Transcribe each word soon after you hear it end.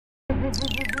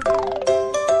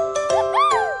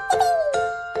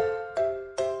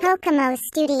Cocomo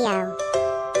Studio.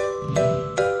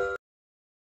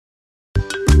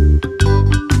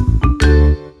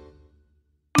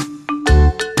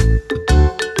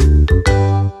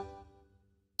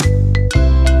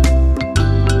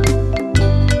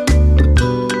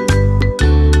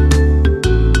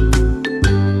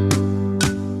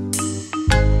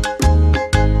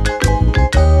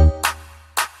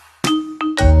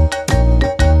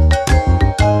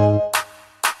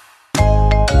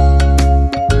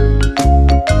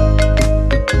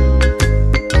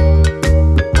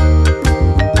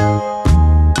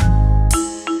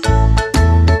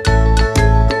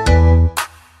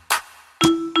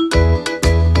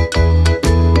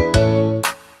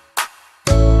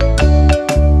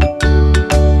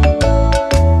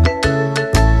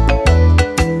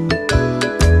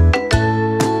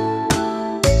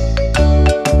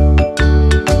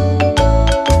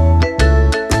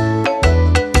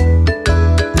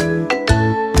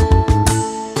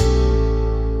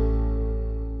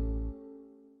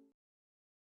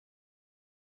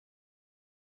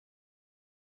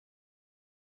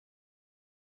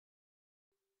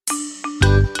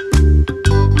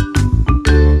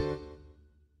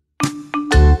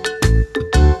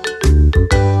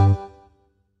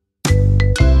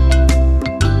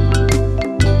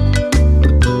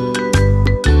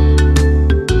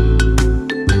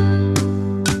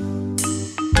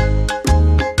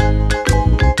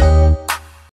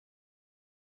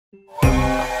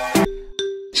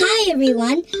 Hi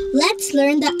everyone, let's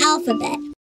learn the alphabet.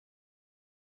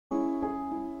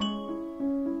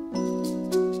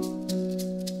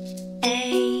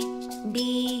 A,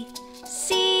 B,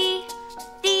 C,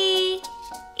 D,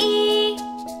 E,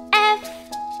 F,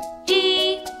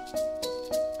 G,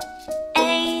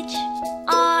 H,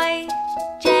 I,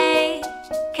 J,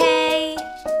 K,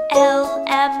 L,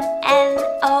 M, N,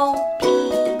 O, P,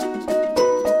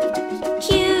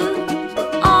 Q,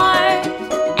 R,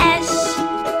 S,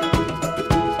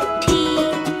 T,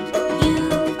 U,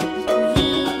 V,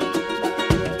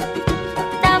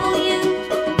 W,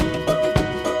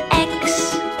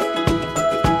 X,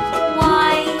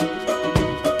 Y,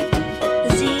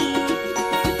 Z.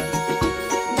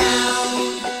 Now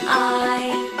I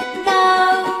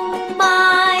know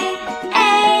my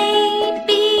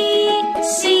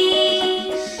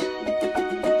ABCs.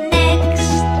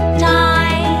 Next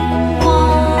time,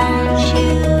 won't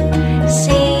you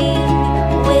sing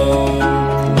with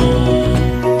me?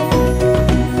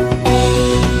 A,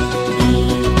 B,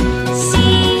 C,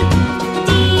 D,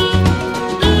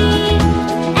 E,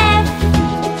 F,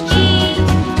 G,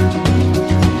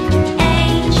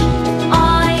 H, I,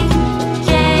 J,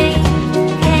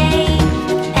 K,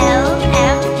 L,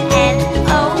 M, N,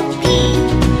 O, P,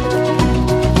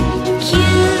 Q,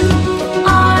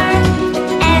 R,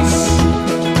 S,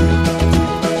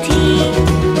 T,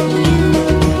 U,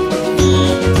 V,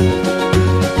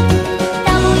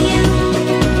 W,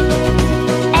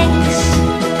 X,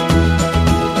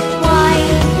 Y,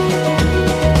 Z.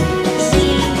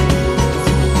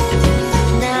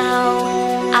 Now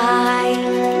I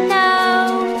know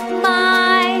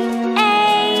my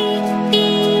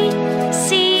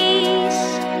ABCs.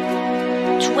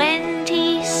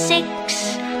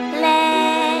 26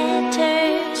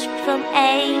 letters from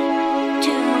A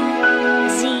to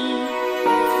Z.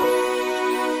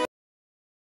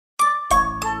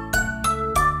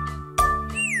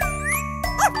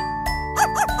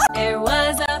 There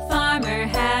was a farmer,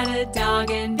 had a dog,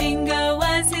 and Bingo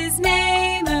was his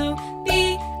name. Oh,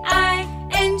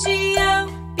 B-I-N-G-O,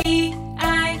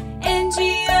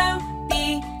 B-I-N-G-O,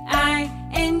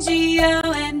 B-I-N-G-O,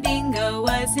 and Bingo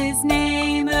was his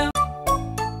name. Oh,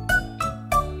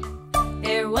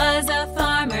 there was a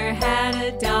farmer, had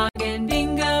a dog, and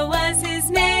Bingo was his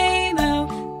name.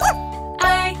 Oh,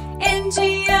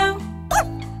 I-N-G-O,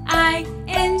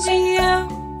 I-N-G-O,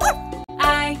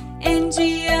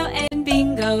 I-N-G-O, and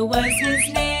Bingo was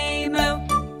his name. Oh,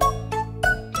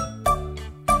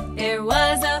 there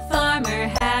was a farmer,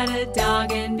 had a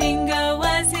dog, and Bingo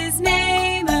was his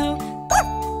name. Oh,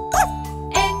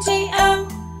 N-G-O,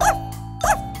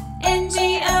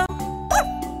 N-G-O,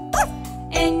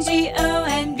 N-G-O,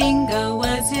 and Bingo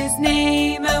was his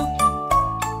name. Oh,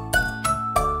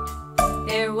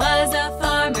 there was a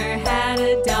farmer, had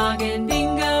a dog, and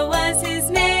Bingo was his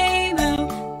name. Oh,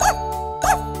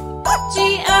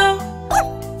 G-O,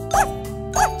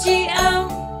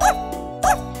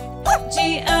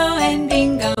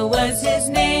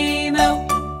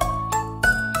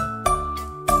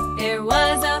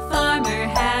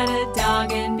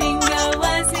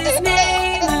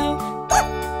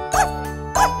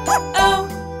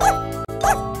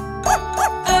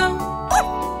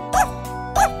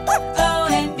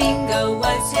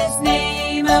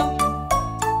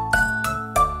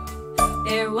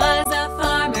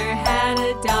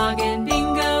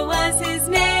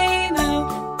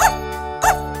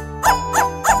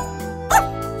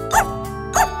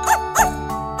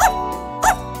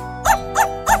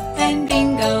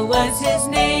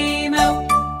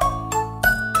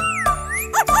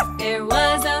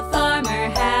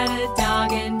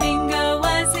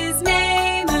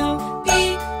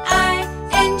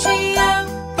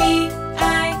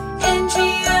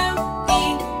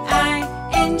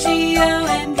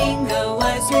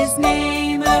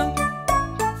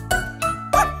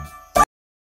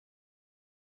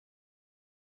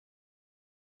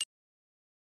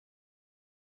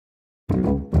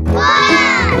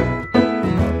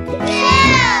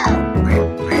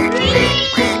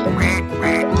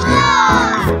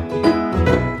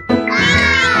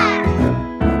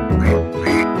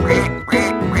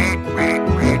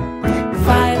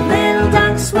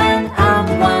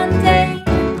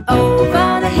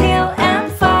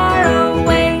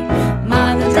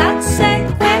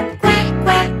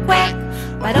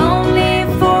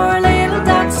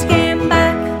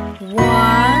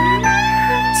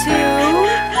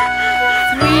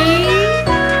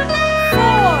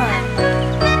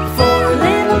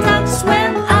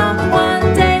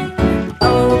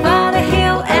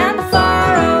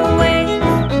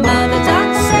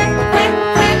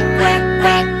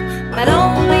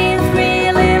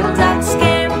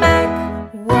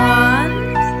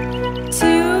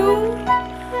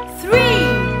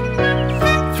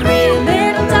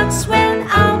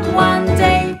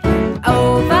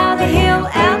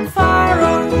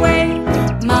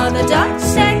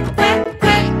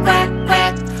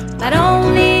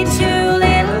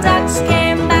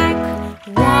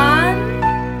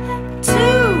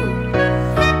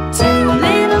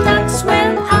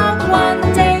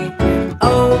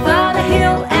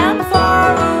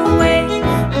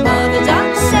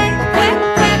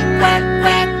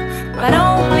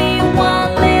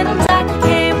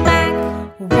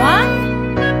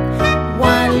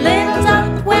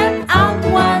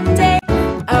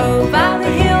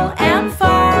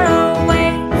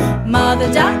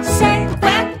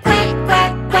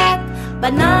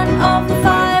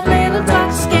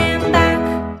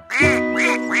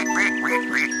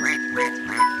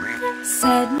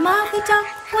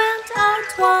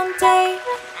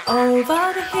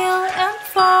 over the hill and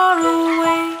far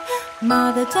away.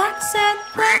 Mother duck said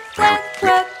quack, quack,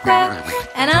 quack, quack,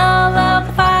 and all of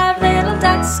the 5 little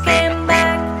ducks came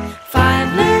back.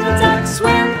 5 little ducks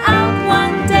went out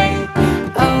one day,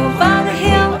 over the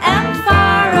hill and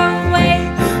far away.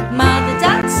 Mother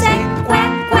duck said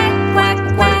quack, quack, quack,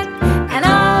 quack, and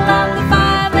all of the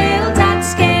 5 little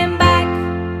ducks came back.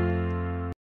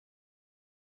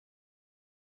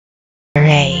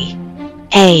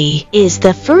 A is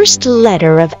the first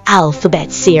letter of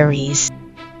alphabet series.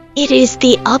 It is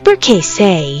the uppercase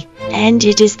A, and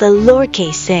it is the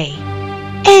lowercase a.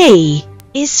 A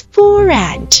is for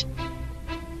ant.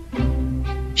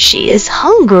 She is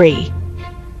hungry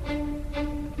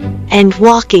and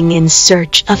walking in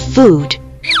search of food.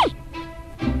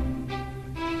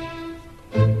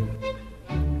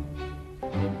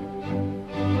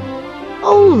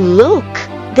 Oh, look!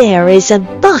 There is a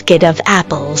bucket of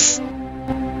apples.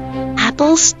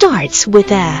 Apple starts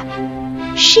with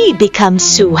A. She becomes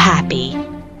so happy.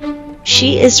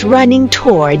 She is running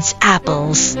towards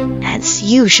apples. Ants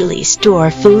usually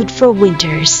store food for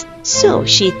winters, so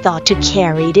she thought to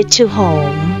carry it to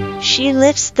home. She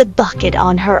lifts the bucket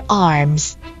on her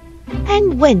arms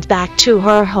and went back to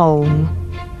her home.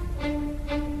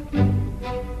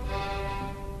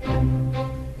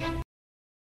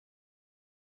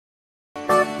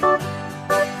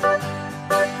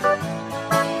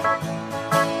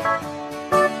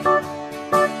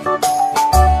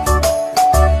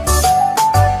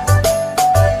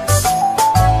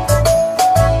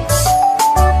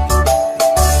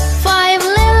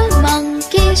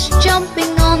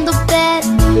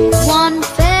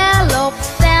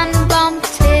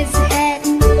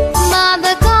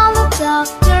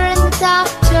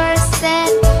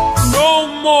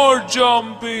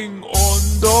 Jumping on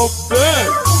the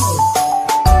bed.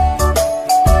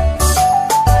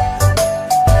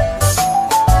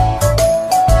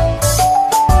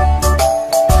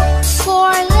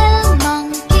 4 little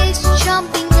monkeys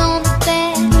jumping on the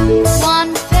bed.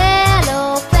 One fell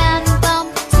off and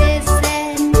bumped his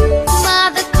head.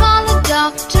 Mother called the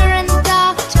doctor and the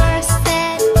doctor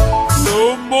said,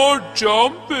 no more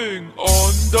jumping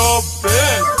on the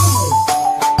bed.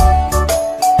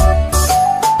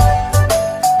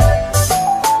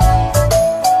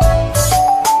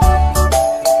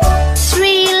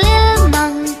 3 little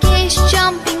monkeys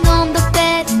jumping on the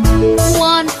bed.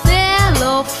 One fell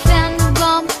off and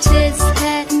bumped his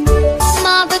head.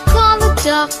 Mother called the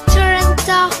doctor and the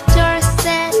doctor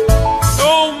said,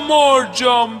 no more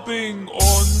jumping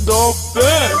on the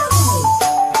bed.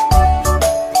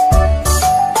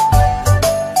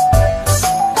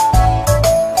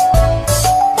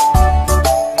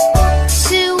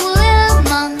 2 little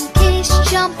monkeys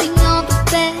jumping on the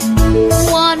bed.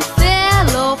 One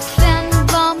fell off and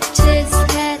bumped his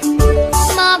head.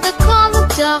 Mother called the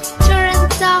doctor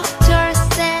and the doctor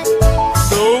said,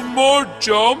 no more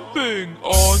jumping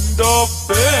on the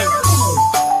bed.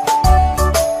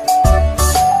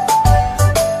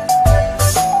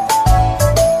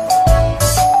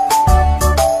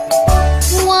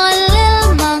 1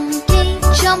 little monkey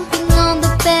jumping on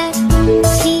the bed.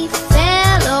 He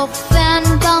fell off and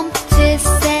bumped his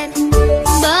head.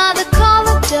 Mother called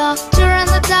the doctor and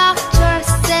the doctor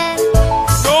said,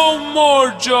 no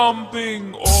more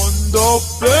jumping on the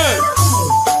bed.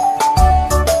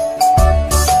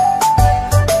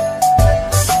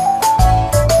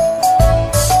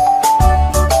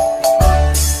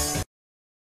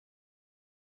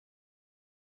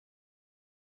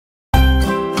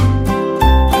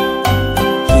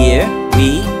 'Here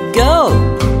we go.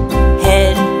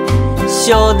 Head,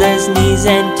 shoulders, knees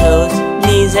and toes,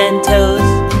 knees and toes.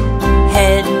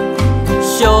 Head,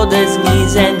 shoulders,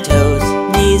 knees and toes,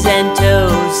 knees and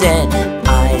toes. And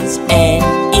eyes and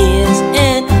ears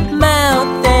and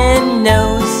mouth and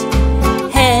nose.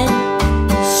 Head,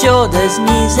 shoulders,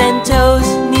 knees and toes,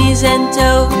 knees and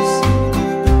toes.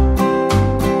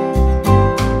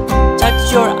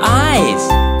 Touch your eyes,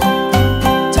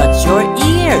 touch your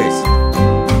ears,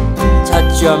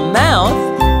 touch your mouth,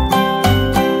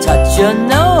 touch your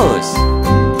nose,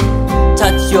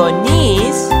 touch your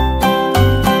knees,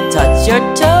 touch your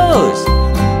toes.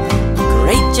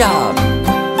 Great job!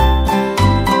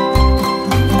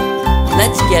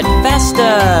 Let's get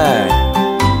faster.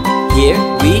 Here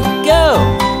we go.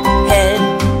 Head,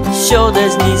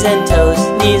 shoulders, knees and toes,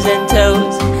 knees and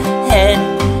toes. Head,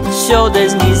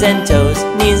 shoulders, knees and toes,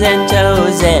 knees and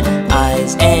toes. And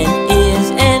eyes and ears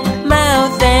and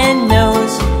mouth and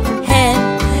nose. Head,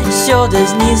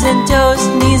 shoulders, knees and toes,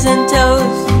 knees and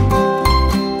toes.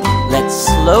 Let's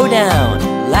slow down.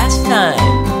 Last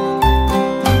time.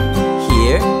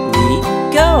 Here we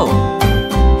go.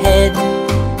 Head,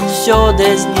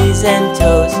 shoulders, knees and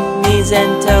toes, knees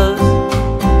and toes.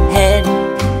 Head,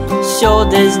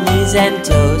 shoulders, knees and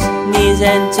toes, knees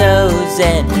and toes.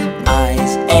 And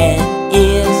eyes and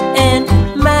ears and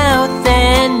mouth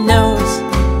and nose.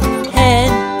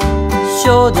 Head,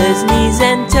 shoulders, knees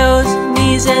and toes,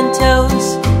 knees and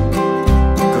toes.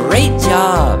 Great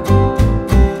job!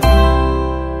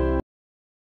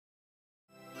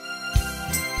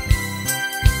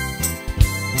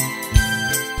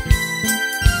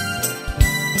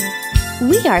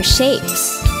 We are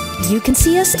shapes. You can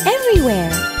see us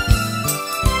everywhere.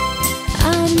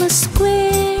 I'm a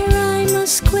square, I'm a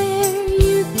square.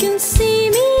 You can see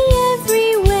me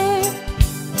everywhere.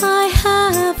 I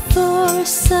have 4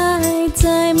 sides.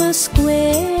 I'm a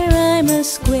square, I'm a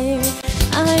square.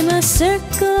 I'm a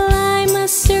circle, I'm a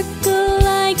circle.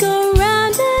 I go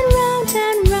round and round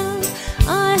and round.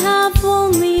 I have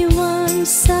only 1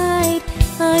 side.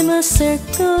 I'm a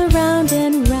circle round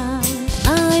and round.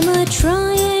 I'm a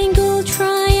triangle,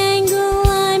 triangle.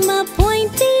 I'm a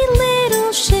pointy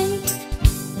little shape.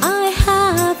 I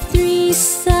have 3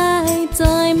 sides.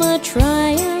 I'm a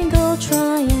triangle,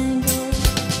 triangle.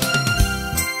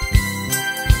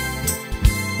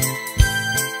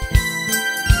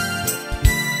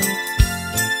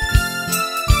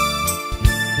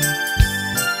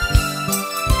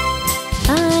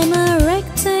 I'm a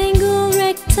rectangle,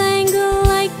 rectangle.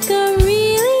 Like a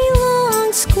really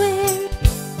long square.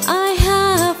 I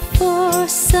have 4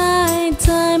 sides.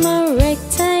 I'm a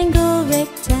rectangle,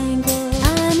 rectangle.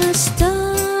 I'm a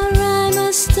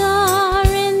star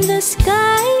in the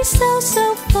sky, so,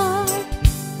 so far.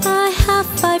 I have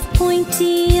 5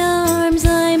 pointy arms.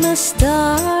 I'm a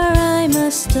star, I'm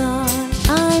a star.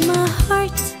 I'm a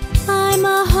heart, I'm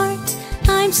a heart.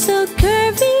 I'm so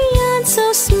curvy and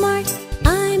so smart.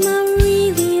 I'm a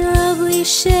really lovely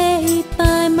shape.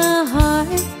 I'm a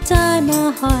heart, I'm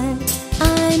a heart.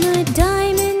 I'm a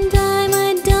diamond, I'm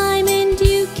a diamond.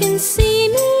 You can see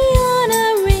me on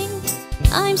a ring.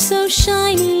 I'm so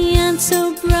shiny and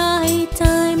so bright.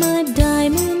 I'm a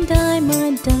diamond, I'm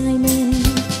a diamond.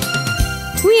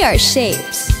 We are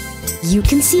shapes. You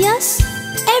can see us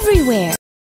everywhere.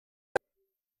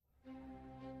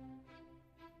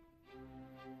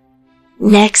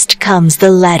 Next comes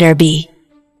the letter B.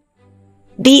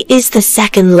 B is the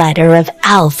second letter of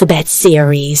alphabet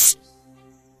series.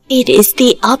 It is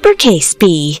the uppercase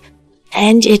B,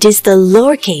 and it is the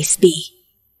lowercase b.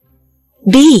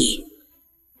 B.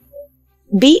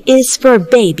 B is for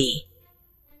baby.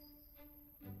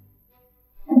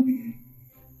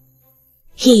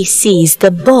 He sees the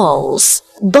balls.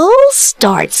 Ball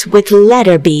starts with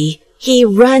letter B. He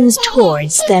runs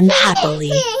towards them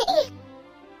happily.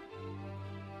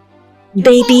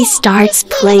 Baby starts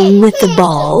playing with the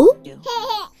ball.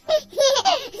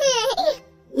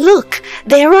 Look,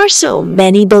 there are so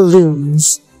many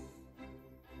balloons.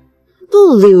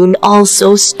 Balloon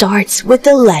also starts with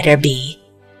the letter B.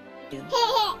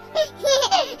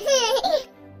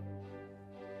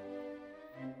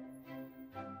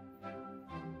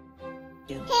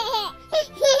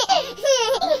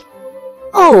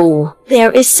 Oh,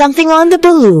 there is something on the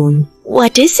balloon.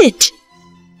 What is it?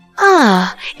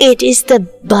 Ah, it is the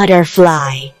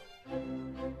butterfly.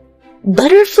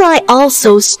 Butterfly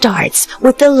also starts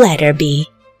with the letter B.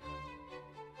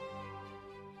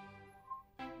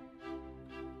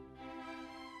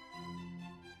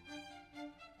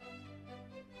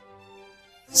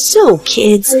 So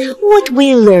kids, what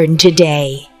we learned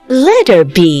today? Letter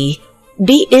B.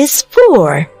 B is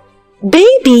for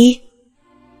baby,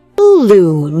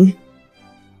 balloon,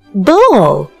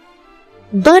 ball,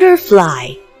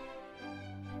 butterfly.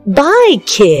 Bye,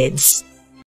 kids!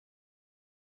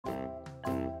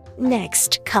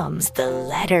 Next comes the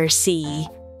letter C.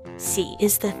 C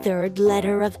is the third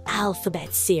letter of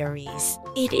alphabet series.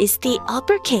 It is the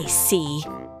uppercase C,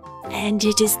 and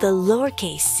it is the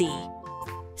lowercase c.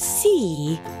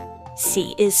 C.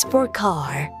 C is for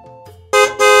car.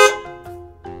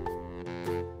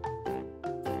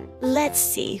 Let's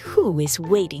see who is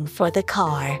waiting for the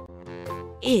car.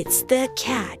 It's the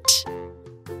cat.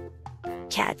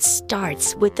 Cat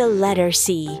starts with the letter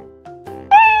C.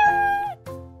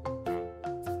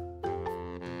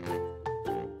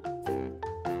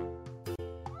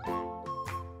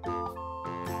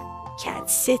 Cat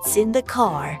sits in the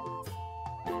car.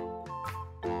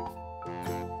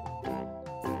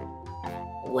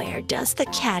 Where does the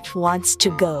cat wants to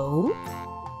go?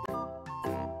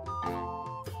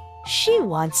 She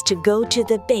wants to go to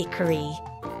the bakery.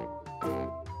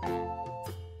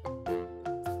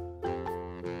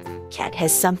 Cat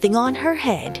has something on her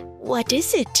head. What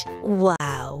is it?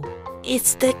 Wow!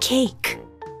 It's the cake.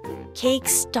 Cake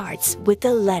starts with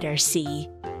the letter C.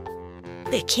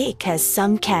 The cake has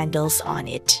some candles on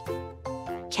it.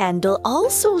 Candle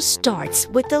also starts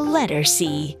with the letter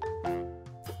C.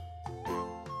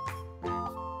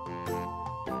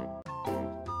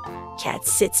 Cat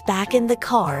sits back in the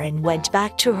car and went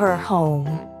back to her home.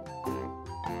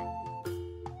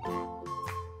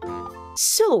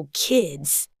 So,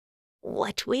 kids,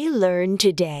 what we learned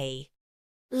today.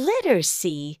 Letter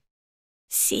C.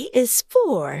 C is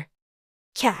for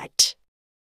cat,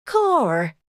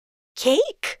 car,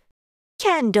 cake,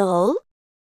 candle.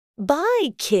 Bye,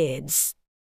 kids.